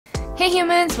Hey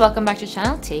humans, welcome back to the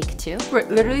channel, Take 2. Where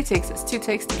it literally takes us 2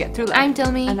 takes to get through life. I'm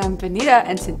Dilmi. And I'm Venita,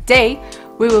 and today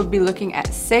we will be looking at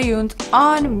Sehun's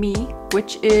On Me,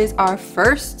 which is our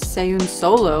first Sehun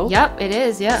solo. Yep, it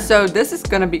is, yeah. So this is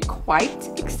gonna be quite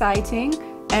exciting,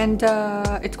 and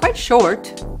it's quite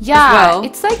short. Yeah, as well.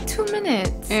 It's like 2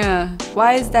 minutes. Yeah.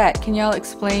 Why is that? Can y'all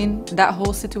explain that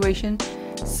whole situation?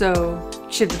 So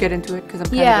should we get into it? Because I'm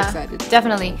kind of excited.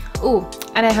 Definitely. Ooh,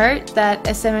 and I heard that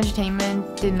SM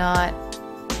Entertainment did not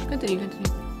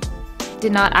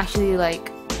actually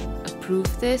like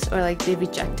approve this, or like they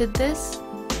rejected this.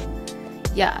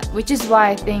 Yeah, which is why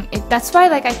I think that's why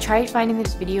like I tried finding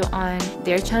this video on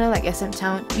their channel, like SM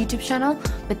Town YouTube channel,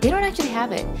 but they don't actually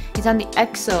have it. It's on the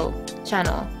EXO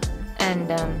channel, and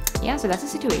yeah, so that's the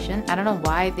situation. I don't know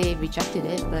why they rejected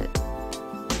it, but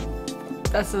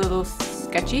that's a little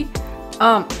sketchy.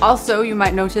 Also, you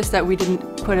might notice that we didn't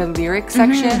put a lyric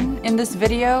section in this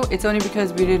video. It's only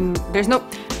because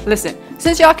listen,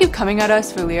 since y'all keep coming at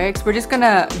us for lyrics, we're just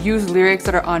gonna use lyrics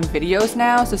that are on videos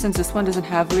now. So since this one doesn't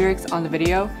have lyrics on the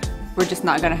video, we're just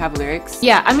not gonna have lyrics.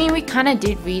 Yeah, I mean, we kind of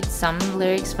did read some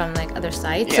lyrics from like other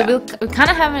sites, yeah. So we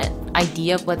kind of have an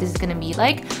idea of what this is gonna be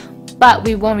like, but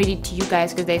we won't read it to you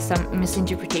guys because there's some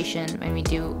misinterpretation when we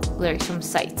do lyrics from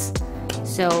sites.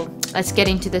 So let's get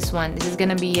into this one. This is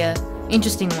gonna be a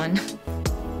interesting one.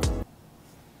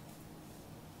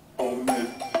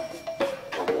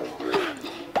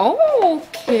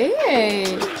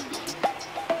 Okay.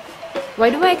 Why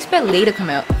do I expect Lay to come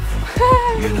out? Look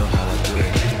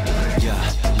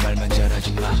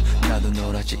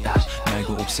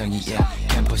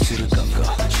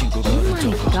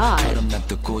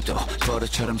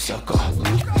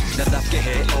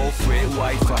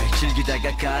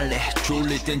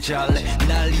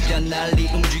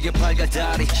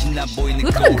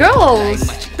at the girls!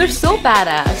 They're so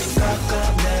badass.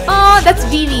 Oh, that's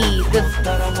Vivi, his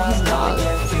dog.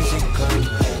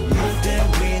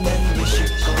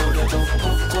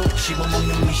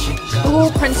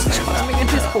 Oh, Prince Charming and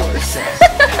his horse.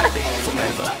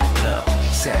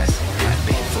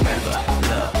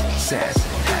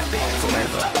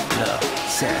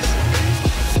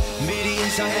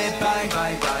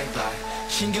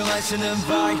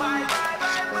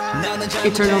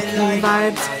 Eternal King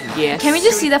vibes. Yes. Can we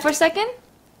just see that for a second?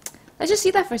 Let's just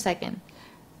see that for a second.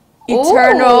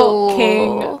 Eternal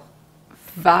King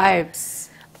vibes.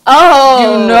 Oh,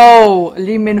 you know,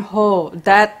 Lee Min Ho.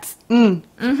 That's If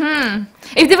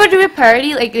they were doing a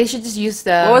parody, like they should just use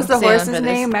the. What was the Sehun horse's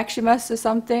name? Maximus or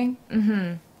something?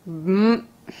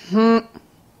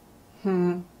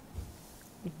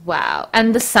 Wow,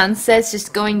 and the sunset's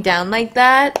just going down like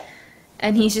that,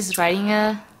 and he's just riding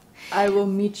a. I will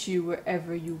meet you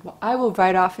wherever you want. I will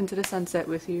ride off into the sunset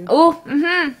with you. Oh,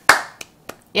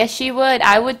 yes, she would.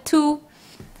 I would too.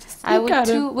 I would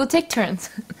too. We'll take turns.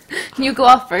 You go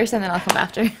off first, and then I'll come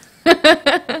after.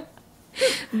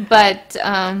 But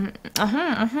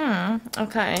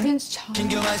okay.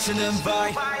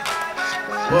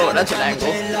 Whoa, that's an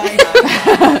angle.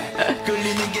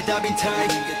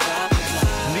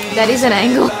 That is an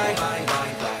angle.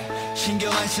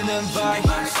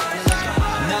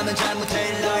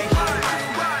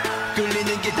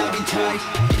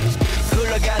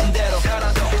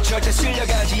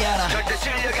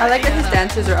 I like that his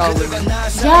dancers are all women.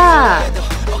 Yeah,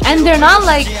 and they're not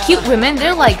like cute women,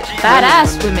 they're like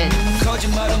badass women.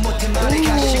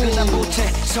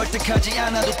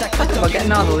 Talk about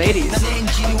getting all the ladies.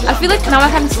 I feel like now I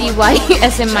can see why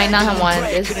SM might not have wanted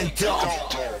this.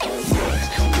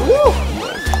 Ooh.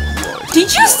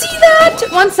 Did you see that?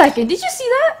 1 second, did you see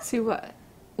that? See what?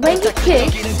 When you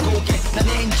kick.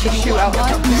 The shoe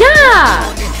outline?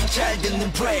 Yeah! That's...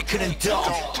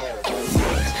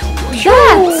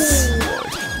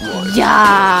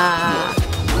 Yeah!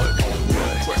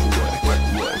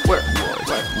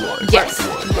 Yes!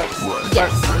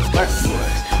 Yes!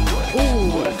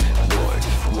 Ooh!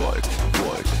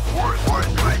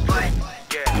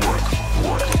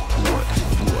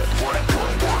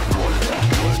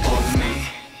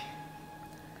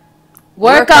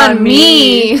 Work on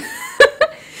me!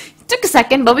 Took a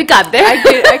second, but we got there.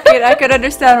 I could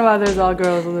understand why there's all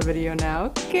girls in the video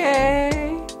now.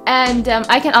 Okay. And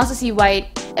I can also see why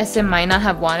SM might not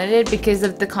have wanted it because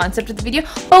of the concept of the video.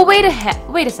 But wait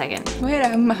a second.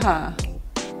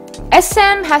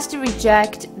 SM has to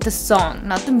reject the song,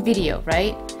 not the video,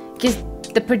 right? Because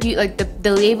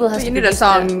the label has to. You need a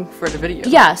song for the video.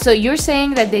 Yeah. So you're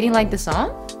saying that they didn't like the song?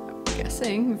 I'm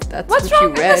guessing if that's What's what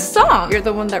wrong you read. with the song? You're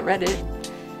the one that read it.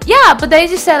 Yeah, but they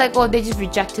just said like, oh, they just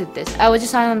rejected this. I was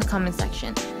just on the comment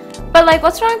section. But like,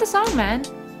 what's wrong with the song, man?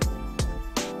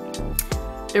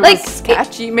 It Like, was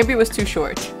sketchy. Maybe it was too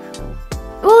short.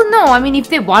 Well, no, I mean, if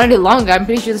they wanted it longer, I'm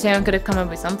pretty sure Sehun could have come up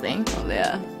with something. Oh,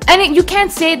 yeah. And you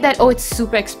can't say that, oh, it's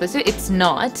super explicit. It's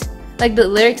not. Like, the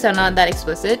lyrics are not that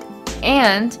explicit.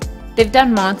 And they've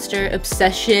done Monster,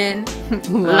 Obsession,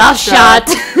 Last Shot.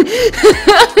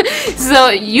 So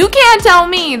you can't tell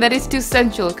me that it's too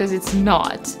sensual, because it's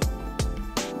not.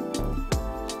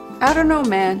 I don't know,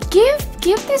 man. Give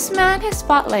this man his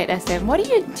spotlight, SM. What are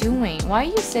you doing? Why are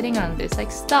you sitting on this? Like,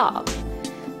 stop.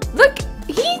 Look,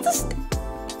 he just...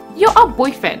 You're our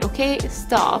boyfriend, okay?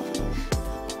 Stop.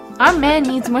 Our man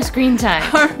needs more screen time.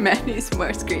 Our man needs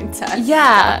more screen time.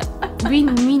 Yeah, we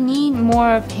need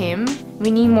more of him.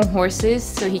 We need more horses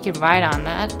so he can ride on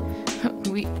that.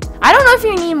 I don't know if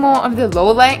you need more of the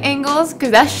low light angles,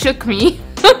 because that shook me.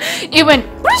 It went...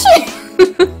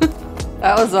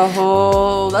 That was a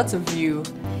whole... That's a view.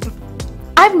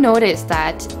 I've noticed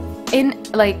that in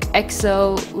like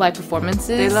EXO live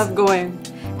performances, They love going.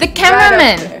 the right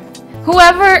cameraman, up there.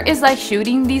 whoever is like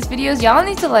shooting these videos, y'all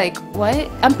need to like what?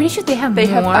 I'm pretty sure they have They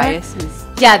more. have biases.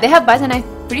 Yeah, they have bias, and I'm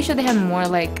pretty sure they have more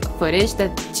like footage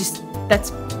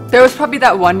that's. There was probably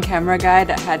that one camera guy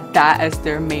that had that as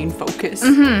their main focus.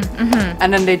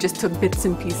 And then they just took bits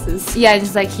and pieces. Yeah,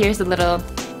 just like here's a little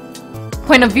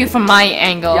point of view from my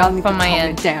angle, Y'all need from to my tone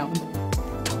end. it down.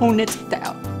 Tone it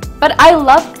down. But I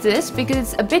love this because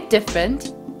it's a bit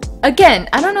different. Again,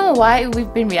 I don't know why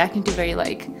we've been reacting to very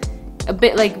like a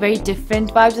bit like very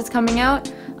different vibes that's coming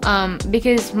out.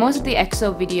 Because most of the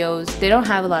EXO videos, they don't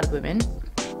have a lot of women.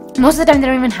 Most of the time they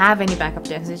don't even have any backup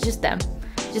dancers, it's just them.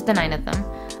 Just the 9 of them.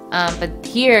 But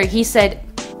here he said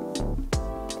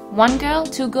 1 girl,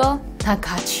 2 girl, I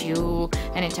got you,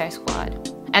 an entire squad.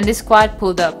 And this squad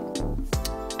pulled up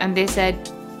and they said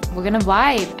we're gonna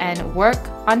vibe and work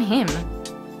on him.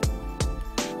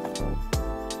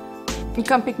 You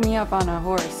come pick me up on a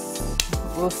horse.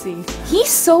 We'll see. He's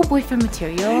so boyfriend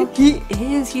material. He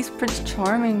is. He's Prince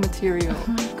Charming material.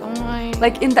 Oh my god.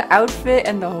 Like in the outfit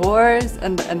and the horse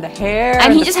and the hair And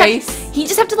and he the just face. he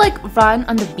just have to like run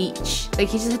on the beach. Like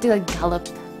he just have to like gallop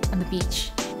on the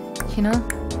beach. You know?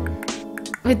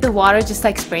 With the water just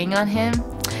like spraying on him.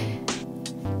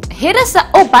 Hit us up.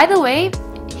 Oh, by the way,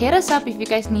 hit us up if you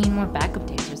guys need more backup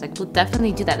dancers. Like we'll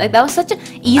definitely do that. Like that was such an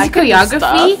easy I can do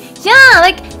choreography. stuff. Yeah,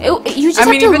 like you just I have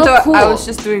mean, to even look though cool. I was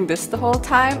just doing this the whole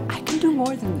time, I can do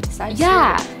more than this. I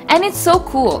yeah, swear. and it's so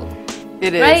cool.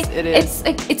 It is. Right? It is.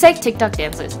 It's like TikTok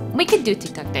dances. We could do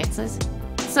TikTok dances.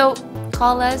 So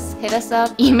call us, hit us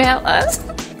up, email us,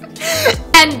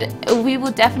 and we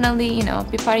will definitely, you know,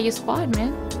 be part of your squad,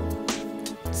 man.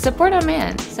 Support our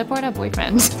man. Support our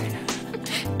boyfriend.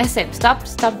 SM,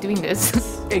 stop doing this.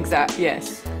 Exact.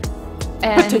 Yes.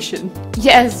 And Petition.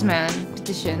 yes, man,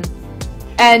 petition.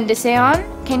 And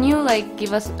Sehun, can you like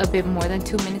give us a bit more than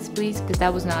 2 minutes, please? Because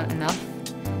that was not enough.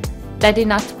 That did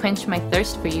not quench my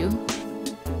thirst for you.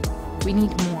 We need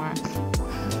more.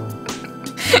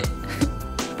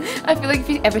 I feel like if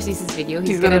he ever sees this video,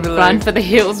 he's gonna be run like, for the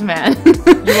hills, man.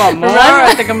 You want more? Run.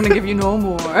 I think I'm gonna give you no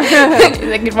more.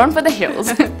 Like run for the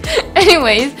hills.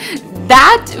 Anyways,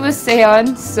 that was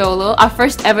Sehun solo, our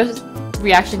first ever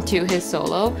reaction to his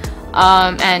solo.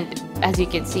 And as you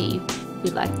can see, we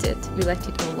liked it. We liked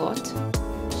it a lot.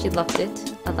 She loved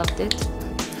it. I loved it.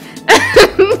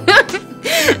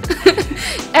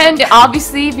 And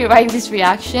obviously, if you're liking this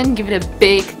reaction, give it a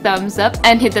big thumbs up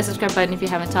and hit the subscribe button if you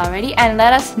haven't already, and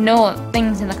let us know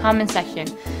things in the comment section.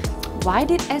 Why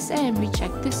did SM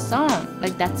reject this song?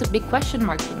 Like, that's a big question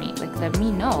mark for me. Like, let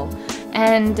me know.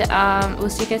 And we'll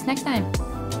see you guys next time.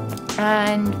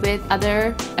 And with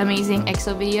other amazing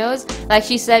EXO videos, like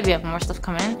she said, we have more stuff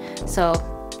coming, so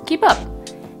keep up.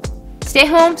 Stay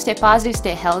home, stay positive,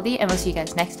 stay healthy, and we'll see you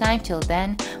guys next time. Till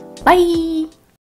then, bye.